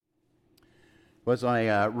Well, as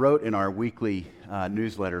I wrote in our weekly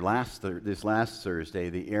newsletter this last Thursday,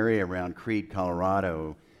 the area around Creede,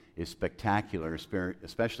 Colorado is spectacular,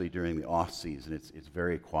 especially during the off-season. It's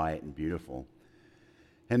very quiet and beautiful.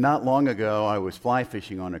 And not long ago, I was fly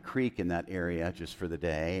fishing on a creek in that area just for the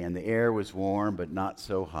day, and the air was warm but not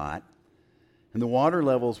so hot. And the water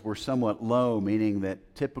levels were somewhat low, meaning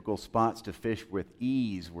that typical spots to fish with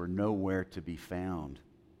ease were nowhere to be found.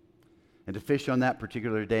 And to fish on that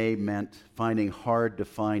particular day meant finding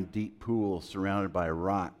hard-to-find deep pools surrounded by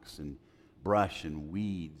rocks and brush and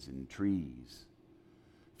weeds and trees.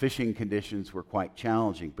 Fishing conditions were quite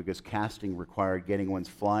challenging because casting required getting one's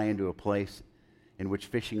fly into a place in which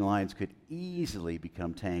fishing lines could easily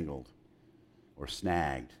become tangled or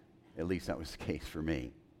snagged. At least that was the case for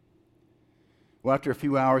me. Well, after a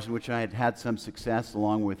few hours in which I had had some success,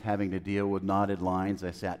 along with having to deal with knotted lines,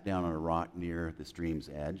 I sat down on a rock near the stream's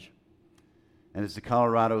edge. And as the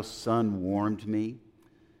Colorado sun warmed me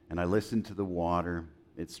and I listened to the water,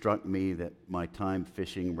 it struck me that my time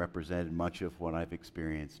fishing represented much of what I've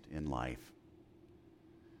experienced in life.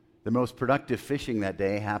 The most productive fishing that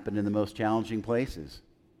day happened in the most challenging places.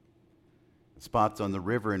 The spots on the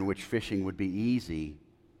river in which fishing would be easy,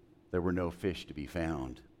 there were no fish to be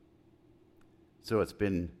found. So it's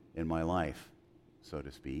been in my life, so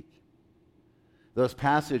to speak. Those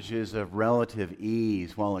passages of relative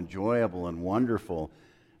ease, while enjoyable and wonderful,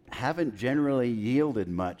 haven't generally yielded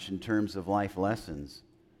much in terms of life lessons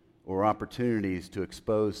or opportunities to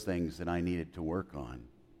expose things that I needed to work on.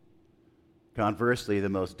 Conversely, the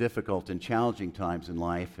most difficult and challenging times in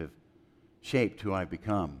life have shaped who I've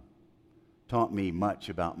become, taught me much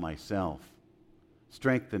about myself,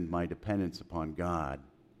 strengthened my dependence upon God,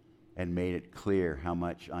 and made it clear how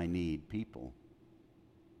much I need people.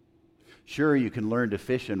 Sure, you can learn to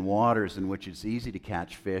fish in waters in which it's easy to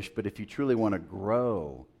catch fish, but if you truly want to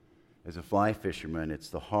grow as a fly fisherman, it's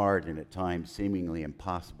the hard and at times seemingly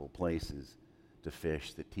impossible places to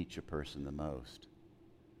fish that teach a person the most.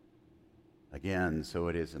 Again, so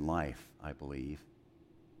it is in life, I believe.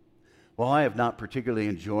 While I have not particularly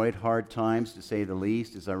enjoyed hard times, to say the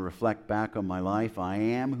least, as I reflect back on my life, I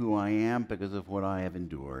am who I am because of what I have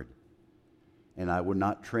endured. And I would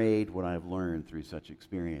not trade what I have learned through such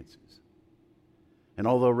experiences. And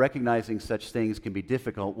although recognizing such things can be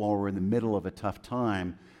difficult while we're in the middle of a tough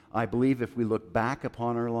time, I believe if we look back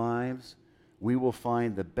upon our lives, we will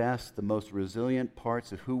find the best, the most resilient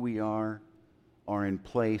parts of who we are in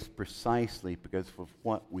place precisely because of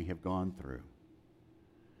what we have gone through.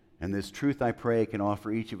 And this truth, I pray, can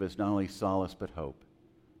offer each of us not only solace but hope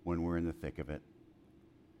when we're in the thick of it.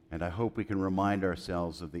 And I hope we can remind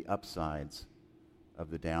ourselves of the upsides of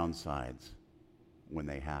the downsides when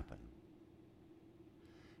they happen.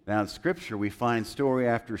 Now in Scripture, we find story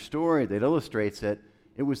after story that illustrates that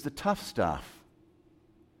it was the tough stuff,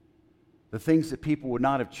 the things that people would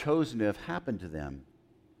not have chosen to have happened to them,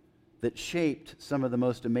 that shaped some of the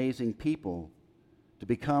most amazing people to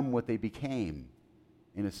become what they became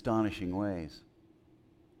in astonishing ways.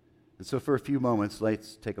 And so for a few moments,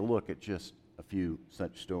 let's take a look at just a few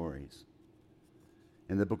such stories.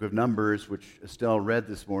 In the book of Numbers, which Estelle read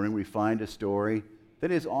this morning, we find a story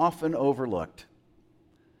that is often overlooked.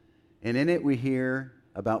 And in it we hear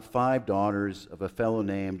about 5 daughters of a fellow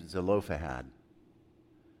named Zelophehad.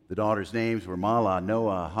 The daughters' names were Mahlah,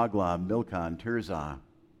 Noah, Hoglah, Milcah, and Tirzah.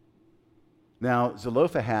 Now,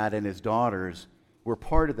 Zelophehad and his daughters were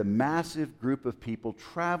part of the massive group of people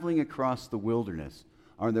traveling across the wilderness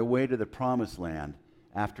on their way to the Promised Land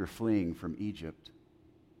after fleeing from Egypt.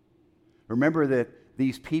 Remember that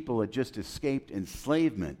these people had just escaped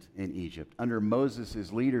enslavement in Egypt under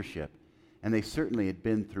Moses' leadership, and they certainly had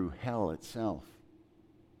been through hell itself.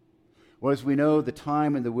 Well, as we know, the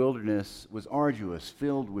time in the wilderness was arduous,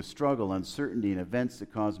 filled with struggle, uncertainty, and events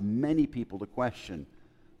that caused many people to question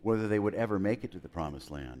whether they would ever make it to the Promised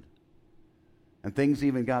Land. And things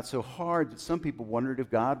even got so hard that some people wondered if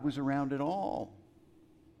God was around at all.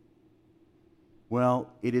 Well,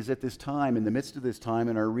 it is at this time, in the midst of this time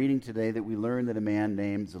in our reading today, that we learn that a man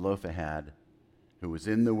named Zelophehad, who was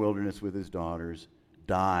in the wilderness with his daughters,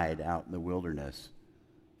 died out in the wilderness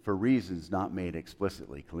for reasons not made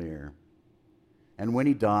explicitly clear. And when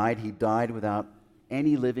he died without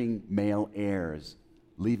any living male heirs,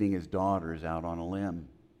 leaving his daughters out on a limb.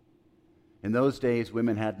 In those days,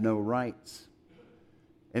 women had no rights.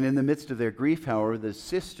 And in the midst of their grief, however, the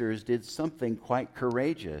sisters did something quite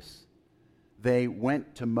courageous. They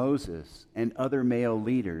went to Moses and other male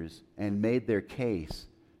leaders and made their case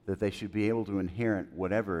that they should be able to inherit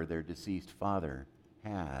whatever their deceased father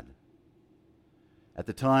had. At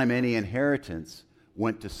the time, any inheritance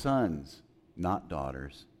went to sons, not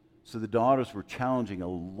daughters, So the daughters were challenging a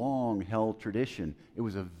long-held tradition. It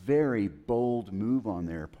was a very bold move on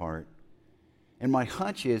their part. And my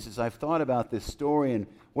hunch is, as I've thought about this story and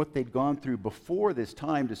what they'd gone through before this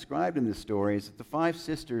time described in this story, is that the 5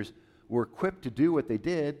 sisters were equipped to do what they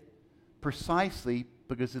did precisely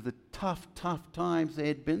because of the tough times they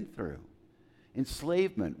had been through.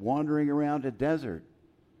 Enslavement, wandering around a desert,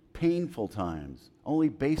 painful times, only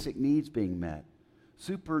basic needs being met,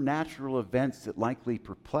 supernatural events that likely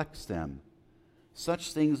perplexed them.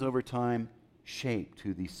 Such things over time shaped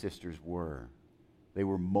who these sisters were. They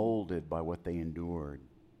were molded by what they endured.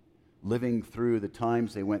 Living through the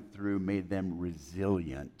times they went through made them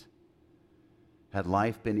resilient. Had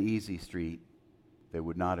life been easy street, they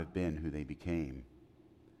would not have been who they became.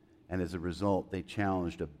 And as a result, they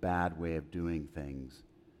challenged a bad way of doing things,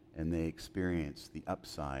 and they experienced the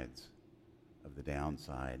upsides of the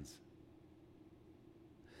downsides.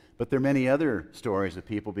 But there are many other stories of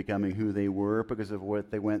people becoming who they were because of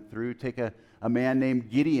what they went through. Take a man named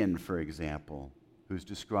Gideon, for example, who's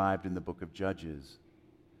described in the book of Judges.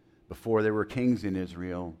 Before there were kings in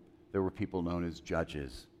Israel, there were people known as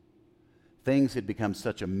judges. Things had become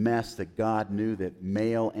such a mess that God knew that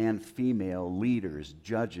male and female leaders,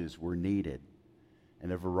 judges, were needed.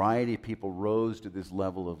 And a variety of people rose to this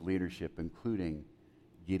level of leadership, including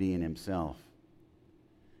Gideon himself.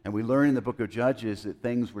 And we learn in the book of Judges that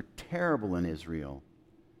things were terrible in Israel.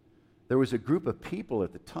 There was a group of people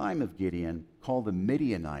at the time of Gideon called the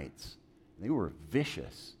Midianites. They were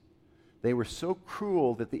vicious. They were so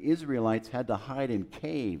cruel that the Israelites had to hide in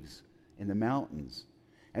caves in the mountains.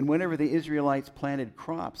 And whenever the Israelites planted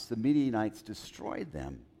crops, the Midianites destroyed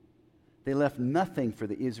them. They left nothing for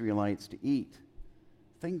the Israelites to eat.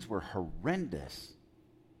 Things were horrendous.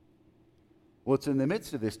 Well, it's in the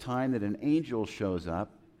midst of this time that an angel shows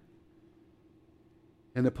up.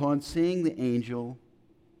 And upon seeing the angel,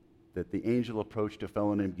 that the angel approached a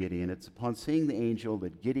fellow named Gideon. It's upon seeing the angel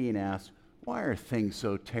that Gideon asked, "Why are things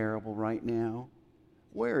so terrible right now?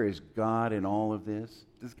 Where is God in all of this?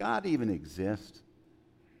 Does God even exist?"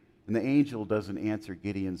 And the angel doesn't answer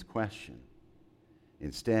Gideon's question.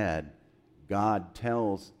 Instead, God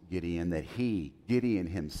tells Gideon that he, Gideon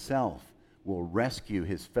himself, will rescue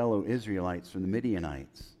his fellow Israelites from the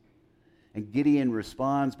Midianites. And Gideon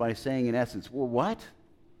responds by saying, in essence, "Well, what?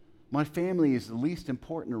 My family is the least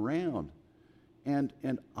important around. And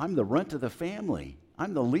I'm the runt of the family.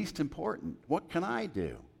 I'm the least important. What can I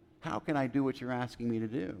do? How can I do what you're asking me to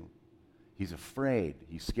do?" He's afraid.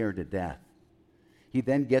 He's scared to death. He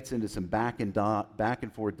then gets into some back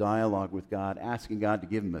and forth dialogue with God, asking God to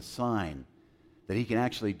give him a sign that he can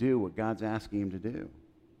actually do what God's asking him to do.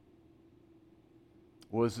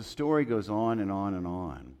 Well, as the story goes on and on and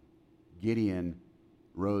on, Gideon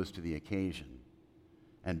rose to the occasion.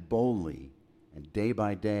 And boldly and day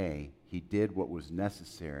by day, he did what was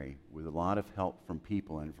necessary with a lot of help from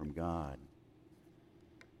people and from God.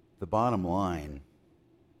 The bottom line,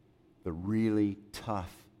 the really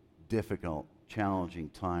tough, difficult, challenging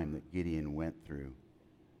time that Gideon went through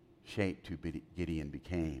shaped who Gideon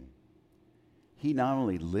became. He not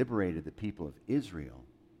only liberated the people of Israel,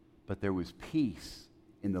 but there was peace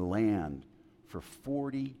in the land for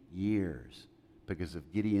 40 years because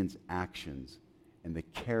of Gideon's actions and the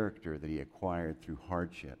character that he acquired through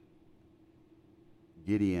hardship.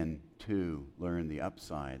 Gideon, too, learned the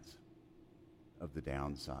upsides of the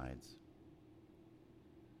downsides.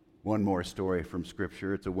 One more story from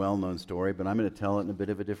Scripture. It's a well-known story, but I'm going to tell it in a bit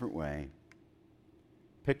of a different way.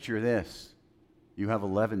 Picture this. You have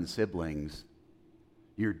 11 siblings.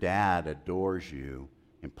 Your dad adores you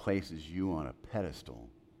and places you on a pedestal.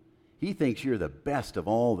 He thinks you're the best of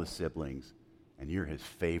all the siblings, and you're his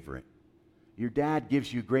favorite. Your dad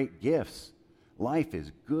gives you great gifts. Life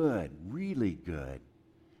is good, really good.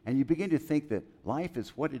 And you begin to think that life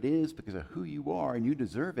is what it is because of who you are, and you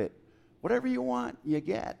deserve it. Whatever you want, you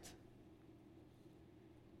get.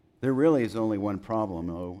 There really is only one problem,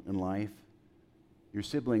 though, in life. Your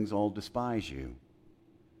siblings all despise you.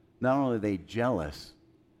 Not only are they jealous,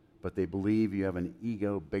 but they believe you have an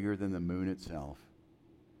ego bigger than the moon itself.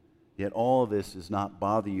 Yet all of this does not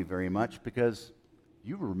bother you very much because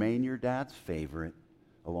you remain your dad's favorite,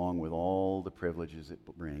 along with all the privileges it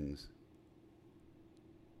brings.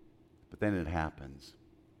 But then it happens.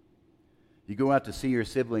 You go out to see your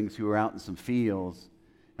siblings who are out in some fields,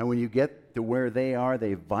 and when you get to where they are,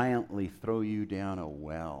 they violently throw you down a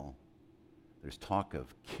well. There's talk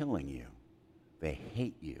of killing you. They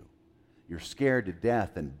hate you. You're scared to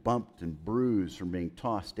death and bumped and bruised from being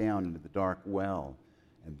tossed down into the dark well,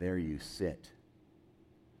 and there you sit.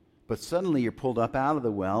 But suddenly you're pulled up out of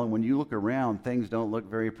the well, and when you look around, things don't look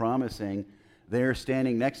very promising. There,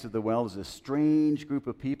 standing next to the well, is a strange group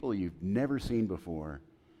of people you've never seen before.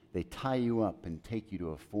 They tie you up and take you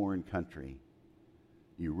to a foreign country.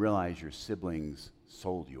 You realize your siblings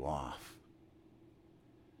sold you off.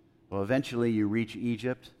 Well, eventually you reach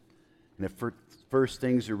Egypt, and at first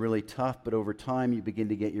things are really tough, but over time you begin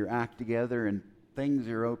to get your act together and things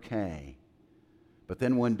are okay. But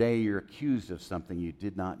then one day you're accused of something you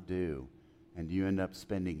did not do, and you end up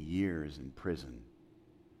spending years in prison.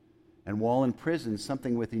 And while in prison,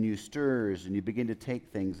 something within you stirs, and you begin to take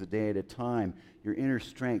things a day at a time. Your inner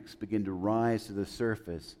strengths begin to rise to the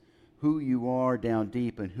surface. Who you are down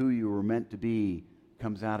deep and who you were meant to be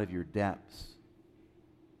comes out of your depths.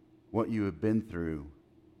 What you have been through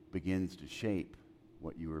begins to shape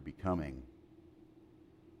what you are becoming.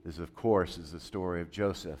 This, of course, is the story of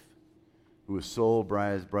Joseph, who was sold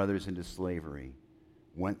by his brothers into slavery,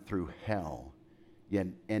 went through hell, yet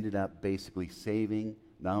ended up basically saving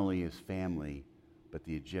not only his family, but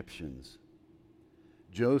the Egyptians.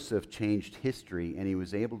 Joseph changed history, and he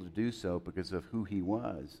was able to do so because of who he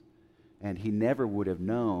was. And he never would have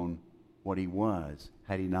known what he was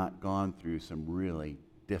had he not gone through some really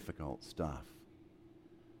difficult stuff.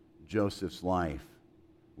 Joseph's life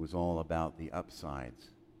was all about the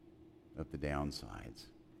upsides of the downsides.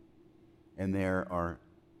 And there are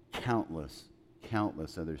countless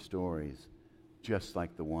other stories just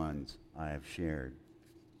like the ones I have shared.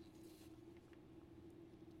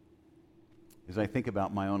 As I think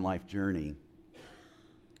about my own life journey,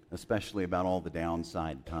 especially about all the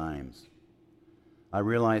downside times, I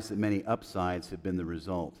realize that many upsides have been the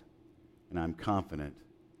result, and I'm confident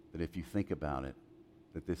that if you think about it,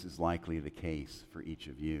 that this is likely the case for each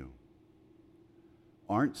of you.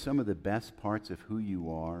 Aren't some of the best parts of who you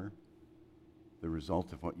are the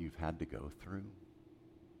result of what you've had to go through?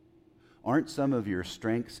 Aren't some of your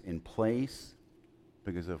strengths in place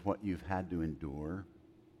because of what you've had to endure?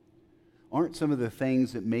 Aren't some of the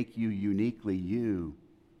things that make you uniquely you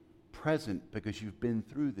present because you've been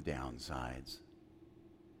through the downsides?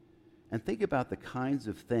 And think about the kinds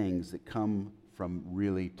of things that come from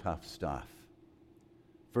really tough stuff.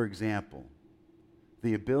 For example,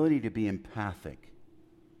 the ability to be empathic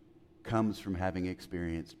comes from having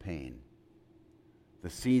experienced pain. The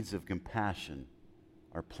seeds of compassion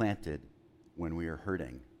are planted when we are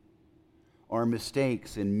hurting. Our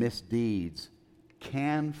mistakes and misdeeds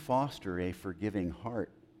can foster a forgiving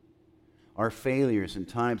heart. Our failures in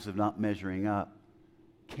times of not measuring up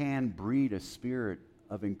can breed a spirit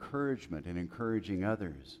of encouragement and encouraging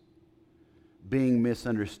others. Being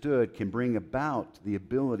misunderstood can bring about the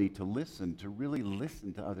ability to listen, to really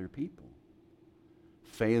listen to other people.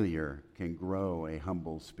 Failure can grow a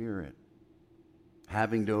humble spirit.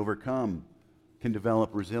 Having to overcome can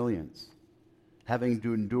develop resilience. Having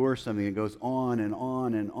to endure something that goes on and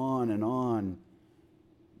on and on and on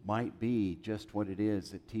might be just what it is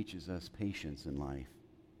that teaches us patience in life.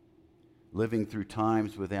 Living through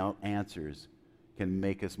times without answers can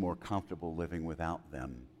make us more comfortable living without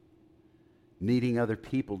them. Needing other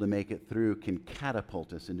people to make it through can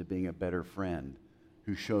catapult us into being a better friend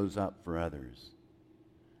who shows up for others.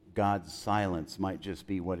 God's silence might just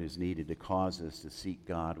be what is needed to cause us to seek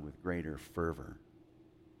God with greater fervor.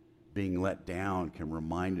 Being let down can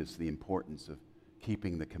remind us the importance of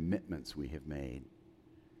keeping the commitments we have made.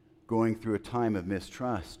 Going through a time of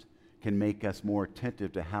mistrust can make us more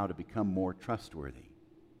attentive to how to become more trustworthy.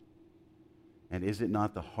 And is it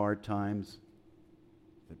not the hard times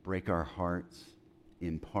that break our hearts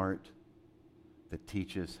in part, that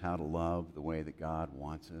teach us how to love the way that God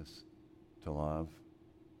wants us to love?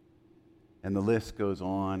 And the list goes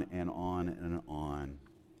on and on and on.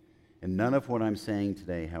 And none of what I'm saying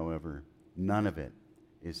today, however, none of it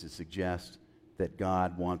is to suggest that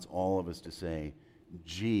God wants all of us to say,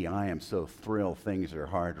 gee, I am so thrilled things are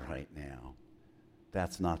hard right now.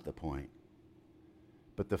 That's not the point.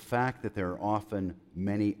 But the fact that there are often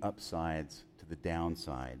many upsides to the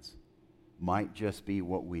downsides might just be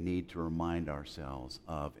what we need to remind ourselves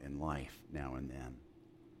of in life now and then.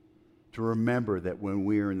 To remember that when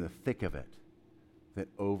we are in the thick of it, that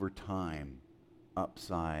over time,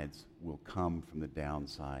 upsides will come from the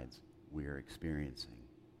downsides we are experiencing.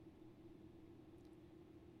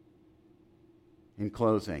 In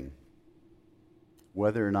closing,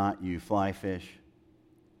 whether or not you fly fish,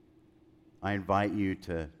 I invite you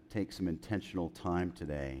to take some intentional time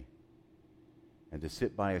today and to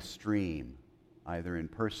sit by a stream, either in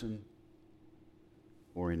person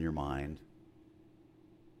or in your mind.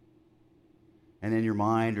 And in your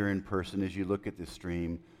mind or in person, as you look at the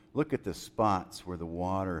stream, look at the spots where the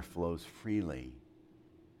water flows freely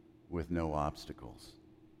with no obstacles.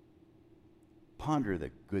 Ponder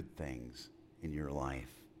the good things in your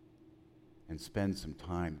life and spend some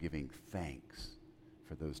time giving thanks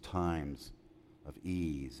for those times of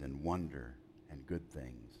ease and wonder and good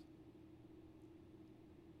things.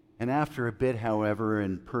 And after a bit, however,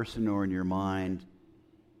 in person or in your mind,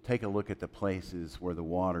 take a look at the places where the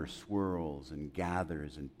water swirls and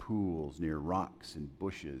gathers in pools near rocks and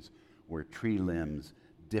bushes, where tree limbs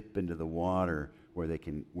dip into the water,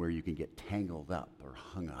 where you can get tangled up or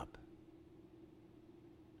hung up.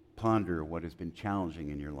 Ponder what has been challenging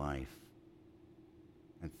in your life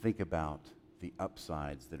and think about the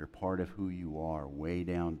upsides that are part of who you are way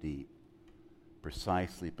down deep,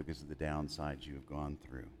 precisely because of the downsides you have gone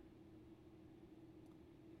through.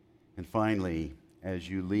 And finally, as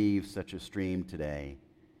you leave such a stream today,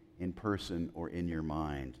 in person or in your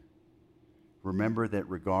mind, remember that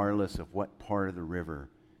regardless of what part of the river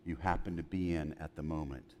you happen to be in at the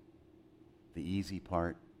moment, the easy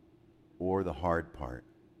part or the hard part,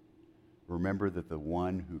 remember that the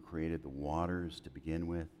one who created the waters to begin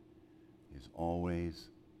with is always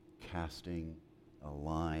casting a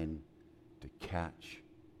line to catch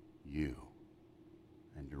you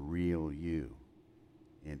and to reel you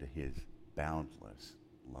into his boundless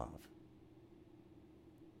love.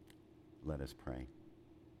 Let us pray.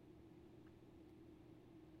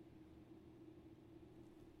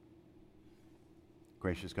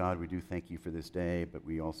 Gracious God, we do thank you for this day, but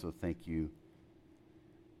we also thank you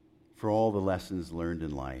for all the lessons learned in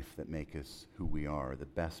life that make us who we are, the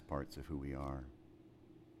best parts of who we are.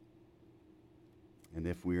 And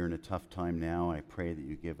if we are in a tough time now, I pray that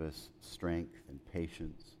you give us strength and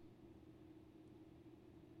patience,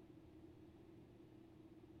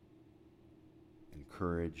 and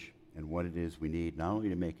courage, and what it is we need, not only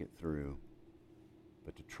to make it through,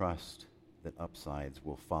 but to trust that upsides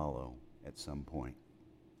will follow at some point.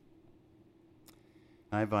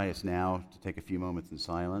 I invite us now to take a few moments in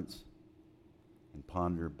silence and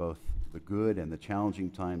ponder both the good and the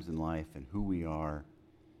challenging times in life and who we are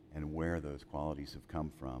and where those qualities have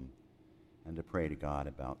come from, and to pray to God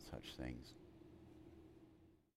about such things.